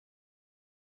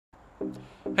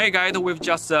Hey guys, we've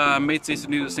just made these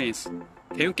new things.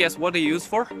 Can you guess what they use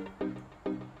for?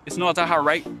 It's not that hard,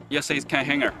 right? Yes, it's can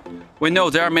hanger. We know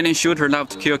there are many shooters love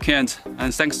to kill cans,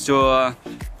 and thanks to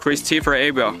Christopher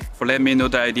Abel for letting me know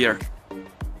the idea.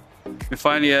 We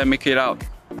finally make it out.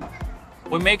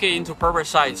 We make it into perfect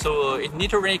size, so it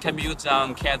literally can be used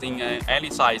on cans in any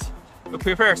size. We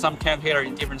prepare some can here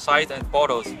in different sizes and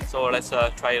bottles, so let's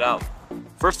try it out.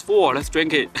 First of all, let's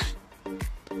drink it.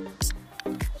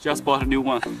 Just bought a new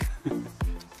one.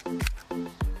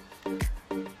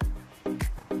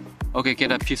 Okay,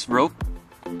 get a piece of rope.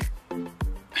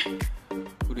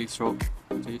 Put this rope,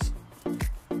 this.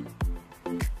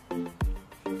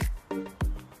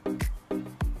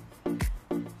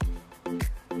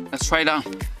 Let's try it on.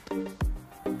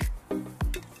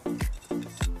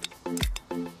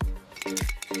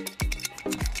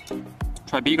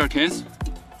 Try bigger cans.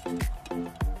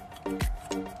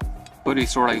 Put it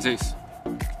through like this.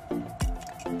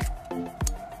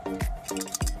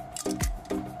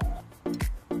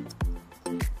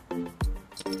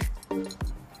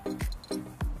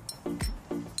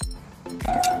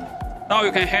 Now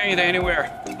you can hang it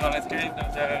anywhere. So let's hang the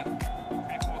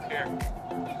hook here.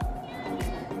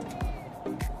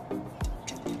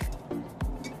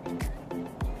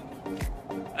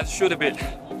 Let's shoot a bit.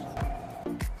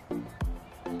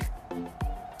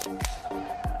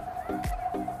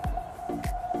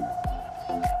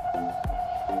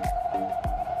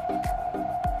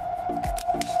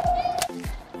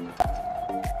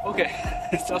 Okay,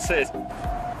 that's it.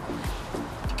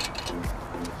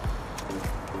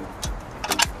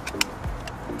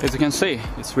 As you can see,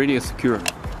 it's really secure.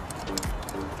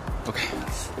 Okay.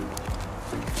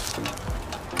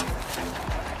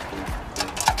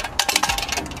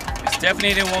 It's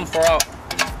definitely one for out.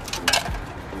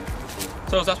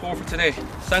 So that's all for today.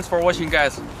 Thanks for watching,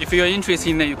 guys. If you're interested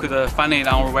in it, you could find it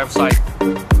on our website.